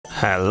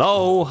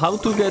Hello, how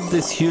to get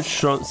this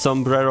huge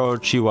Sombrero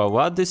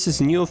Chihuahua? This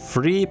is new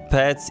free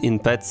pets in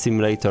Pet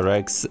Simulator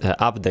X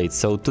update.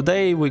 So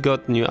today we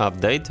got new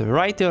update.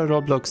 Write your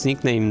Roblox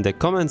nickname in the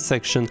comment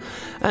section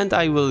and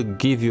I will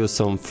give you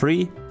some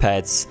free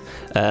pets.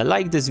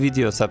 Like this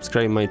video,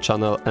 subscribe my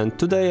channel, and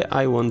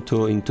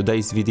in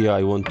today's video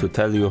I want to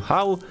tell you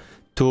how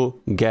to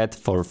get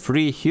for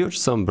free huge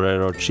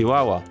Sombrero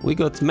Chihuahua. We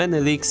got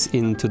many leaks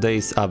in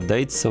today's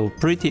update, so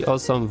pretty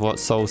awesome,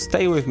 so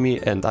stay with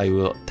me and I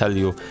will tell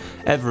you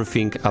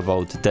everything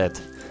about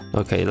that.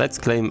 Okay, let's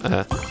claim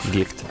a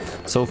gift.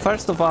 So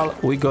first of all,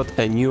 we got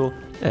a new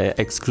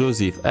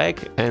exclusive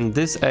egg, and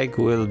this egg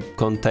will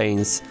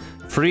contains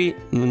 3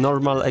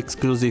 normal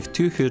exclusive,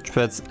 2 huge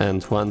pets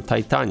and 1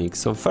 Titanic.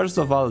 So first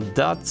of all,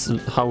 that's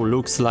how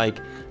looks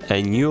like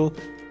a new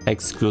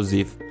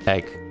exclusive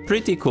egg.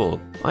 Pretty cool.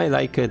 I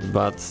like it,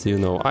 but you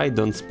know, I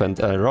don't spend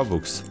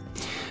Robux.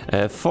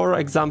 For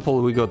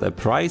example, we got a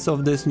price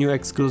of this new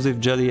exclusive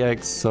jelly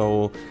eggs.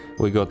 So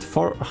we got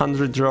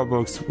 400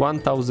 Robux,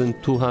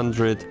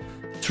 1200,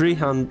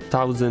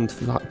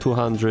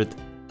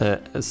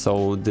 3200.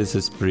 So this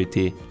is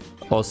pretty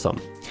awesome.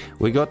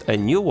 We got a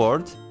new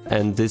word,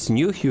 and this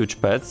new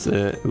huge pets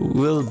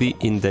will be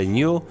in the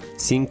new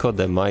Cinco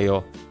de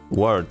Mayo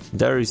word.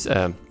 There is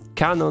a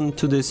canon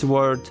to this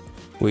word.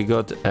 We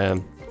got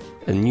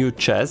a new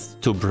chest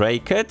to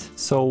break it,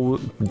 so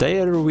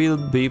there will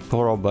be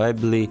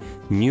probably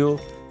new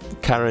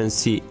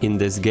currency in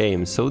this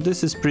game. So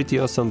this is pretty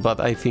awesome, but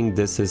I think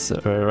this is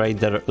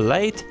rather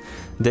late.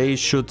 They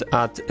should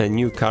add a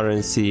new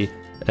currency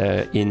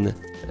in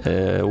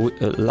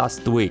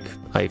last week,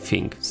 I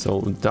think.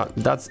 So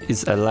that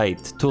is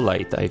too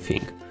late, I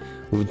think.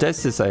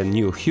 This is a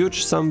new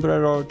huge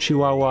Sombrero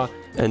Chihuahua,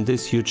 and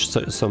this huge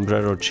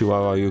Sombrero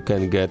Chihuahua you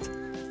can get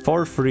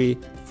for free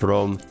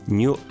from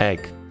new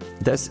egg.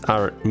 These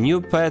are new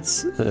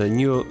pets,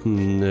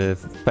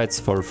 pets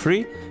for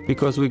free,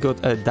 because we got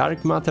a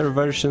dark matter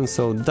version,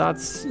 so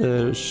pets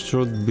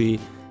should be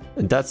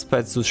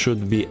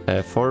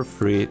for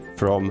free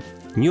from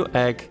new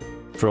egg,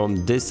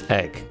 from this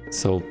egg.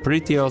 So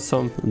pretty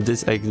awesome.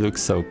 This egg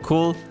looks so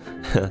cool,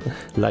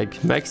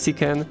 like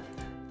Mexican,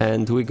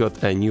 and we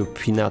got a new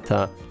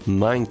Pinata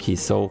monkey.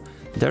 So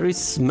there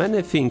is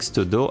many things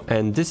to do,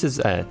 and this is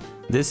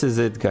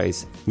it,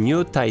 guys.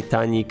 New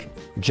Titanic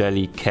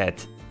jelly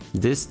cat.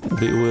 This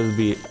will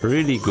be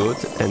really good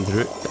and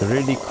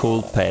really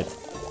cool pet.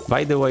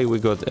 By the way, we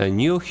got a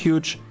new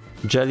huge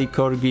jelly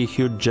corgi,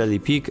 huge jelly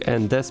pig,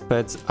 and these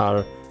pets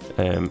are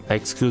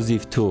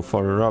exclusive too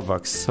for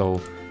Roblox, so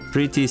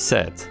pretty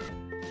sad.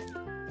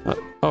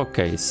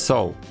 Okay,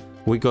 so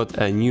we got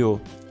a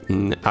new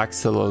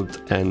axolotl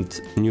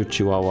and new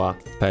Chihuahua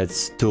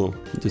pets too.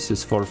 This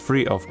is for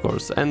free, of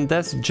course. And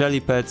these jelly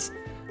pets,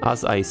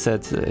 as I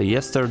said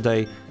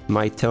yesterday,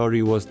 my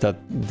theory was that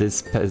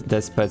these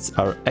pets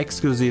are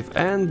exclusive,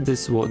 and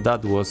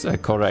that was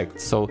correct.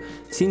 So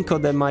Cinco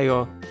de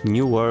Mayo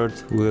new word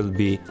will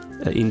be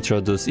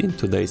introduced in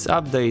today's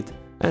update,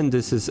 and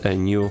this is a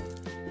new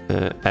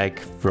egg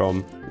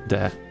from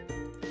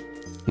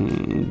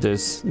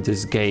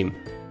this game.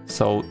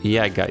 So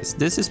yeah, guys,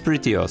 this is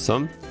pretty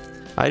awesome.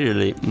 I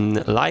really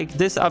like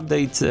this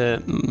update.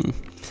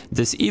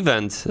 This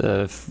event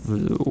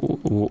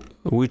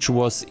which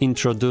was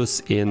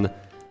introduced in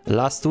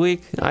last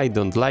week, I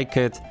don't like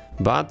it,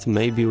 but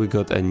maybe we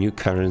got a new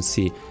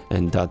currency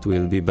and that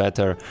will be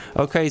better.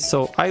 Okay,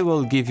 so I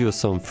will give you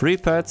some free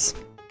pets.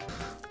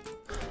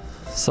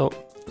 So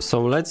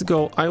let's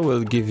go. I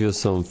will give you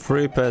some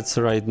free pets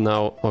right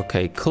now.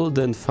 Okay,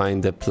 couldn't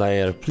find the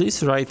player.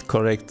 Please write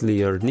correctly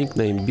your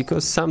nickname,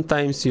 because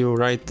sometimes you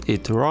write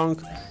it wrong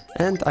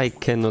and I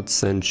cannot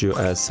send you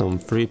some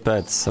free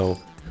pets. So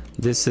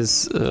this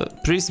is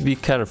please be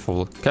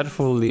careful.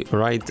 Carefully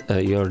write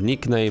your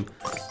nickname,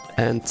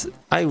 and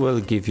I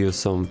will give you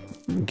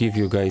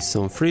guys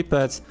some free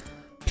pets.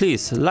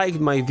 Please like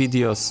my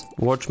videos,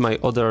 watch my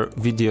other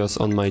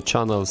videos on my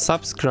channel,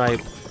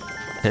 subscribe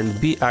and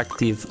be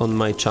active on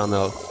my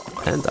channel,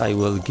 and I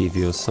will give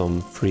you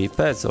some free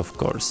pets, of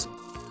course.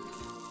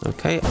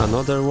 Okay,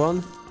 another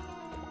one.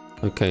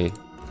 Okay,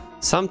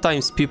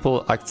 sometimes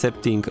people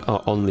accepting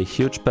only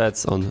huge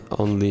pets,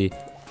 only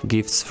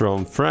gifts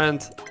from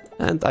friend,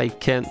 and I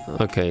can.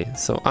 Okay,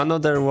 so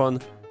another one,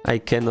 I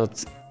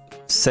cannot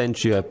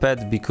send you a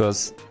pet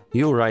because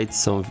you write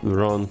some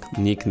wrong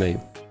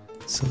nickname.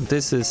 So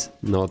this is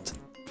not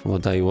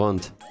what I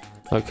want.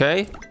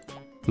 Okay,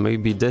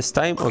 maybe this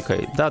time.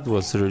 Okay, that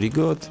was really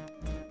good.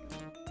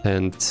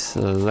 And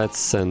let's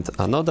send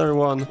another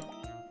one.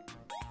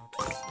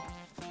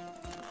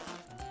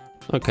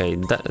 Okay,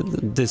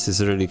 this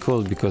is really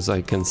cool because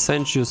I can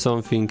send you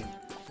something.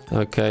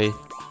 Okay,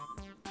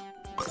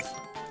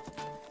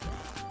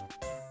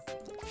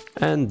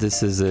 and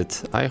this is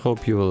it. I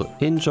hope you will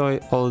enjoy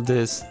all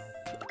this.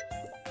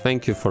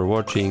 Thank you for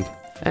watching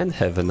and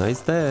have a nice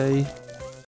day.